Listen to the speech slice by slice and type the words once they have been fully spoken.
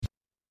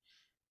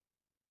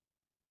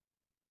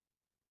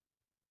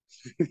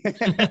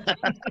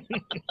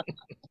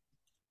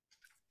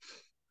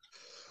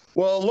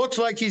Well, it looks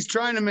like he's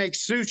trying to make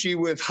sushi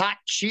with hot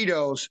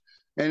Cheetos.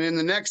 And in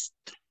the next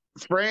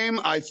frame,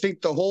 I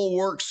think the whole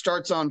work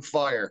starts on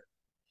fire.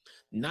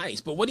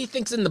 Nice. But what do you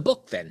think's in the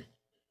book then?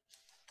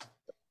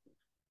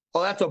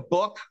 Oh, that's a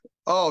book?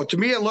 Oh, to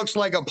me, it looks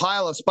like a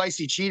pile of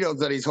spicy Cheetos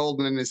that he's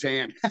holding in his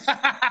hand.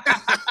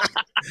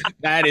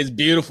 That is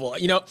beautiful.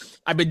 You know,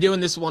 I've been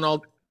doing this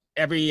one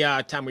every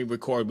time we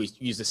record, we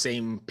use the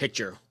same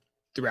picture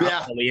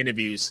throughout all the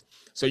interviews.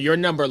 So your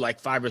number like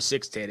 5 or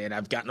 6 today, and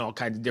I've gotten all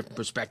kinds of different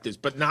perspectives,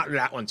 but not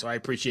that one. So I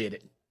appreciate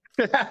it.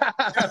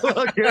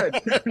 Well,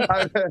 good.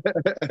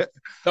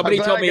 Somebody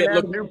told me it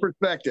looked new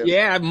perspective.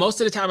 Yeah,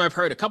 most of the time a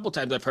couple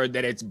times I've heard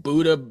that it's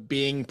Buddha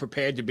being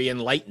prepared to be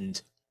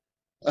enlightened.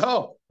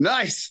 Oh,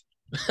 nice.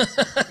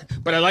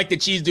 But I like the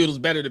cheese doodles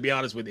better, to be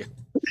honest with you.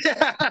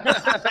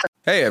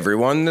 Hey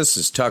everyone, this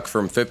is Tuck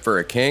from Fit for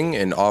a King,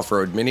 an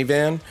off-road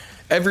minivan.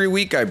 Every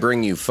week I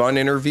bring you fun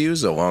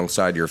interviews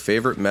alongside your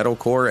favorite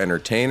metalcore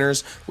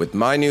entertainers with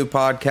my new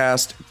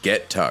podcast,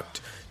 Get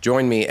Tucked.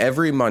 Join me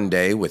every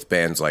Monday with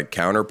bands like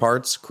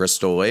Counterparts,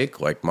 Crystal Lake,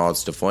 like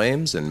Moths to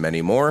Flames, and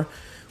many more.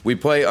 We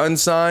play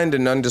unsigned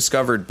and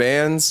undiscovered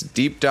bands,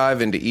 deep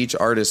dive into each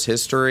artist's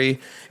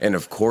history, and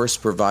of course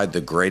provide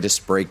the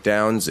greatest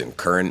breakdowns in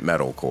current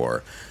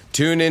metalcore.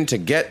 Tune in to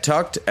Get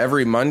Tucked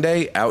every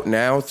Monday, out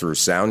now through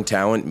Sound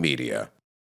Talent Media.